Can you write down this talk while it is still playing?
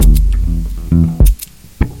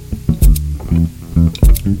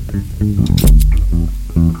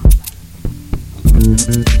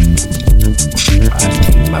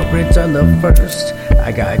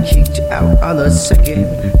the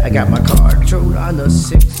 2nd. I got my card thrown on the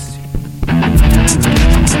 6th.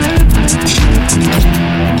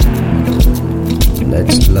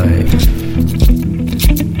 That's life.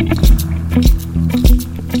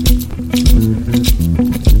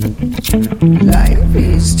 Life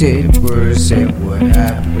is 10% what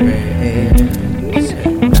happens,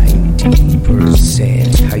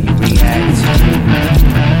 90% how you react.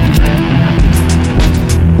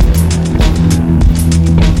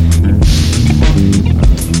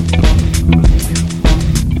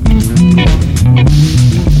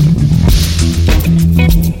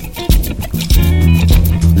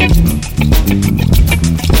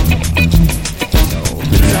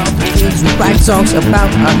 Write songs about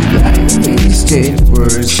our life is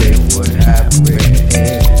 10% what happened,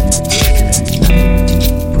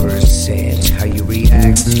 90% how you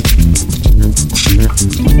react.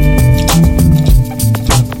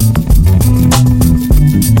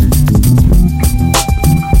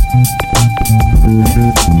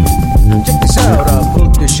 Check this out, I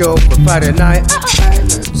booked the show for Friday night.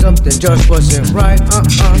 Something just wasn't right,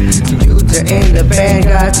 You and the band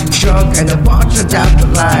got too drunk and the bar turned out the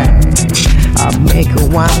light. I make a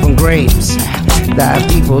wine from grapes that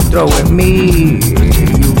people throw at me.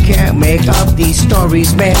 You can't make up these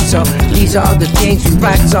stories, man, so these are the things we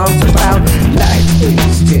write songs about. Life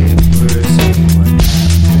is 10%.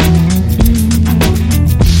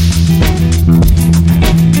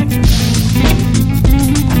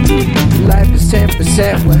 Life is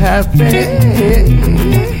 10% what happens.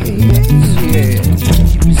 Yeah.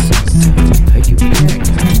 How you react?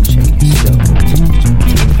 Check yourself.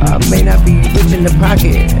 I may not be rich in the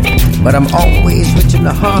pocket, but I'm always rich in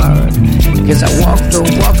the heart. Cause I walk the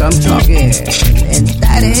walk I'm talking, and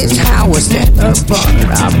that is how I stand apart.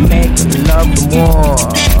 I make love more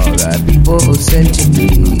that people send to me,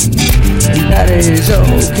 and that is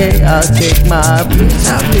okay. I'll take my place.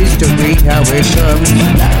 I'm history, how it comes.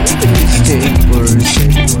 Life is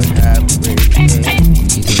 10% what happens.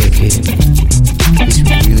 You think I kidding me? This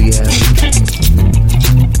really happened.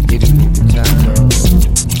 Giving me the time,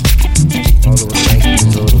 all over the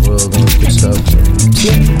languages, all over the world, all the good stuff.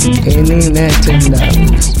 Yeah, ain't even that $10.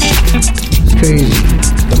 It's crazy.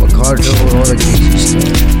 Got my car drove and all that crazy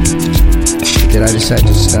stuff. Did I decide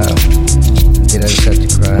to stop? Did I decide to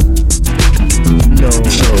cry? No.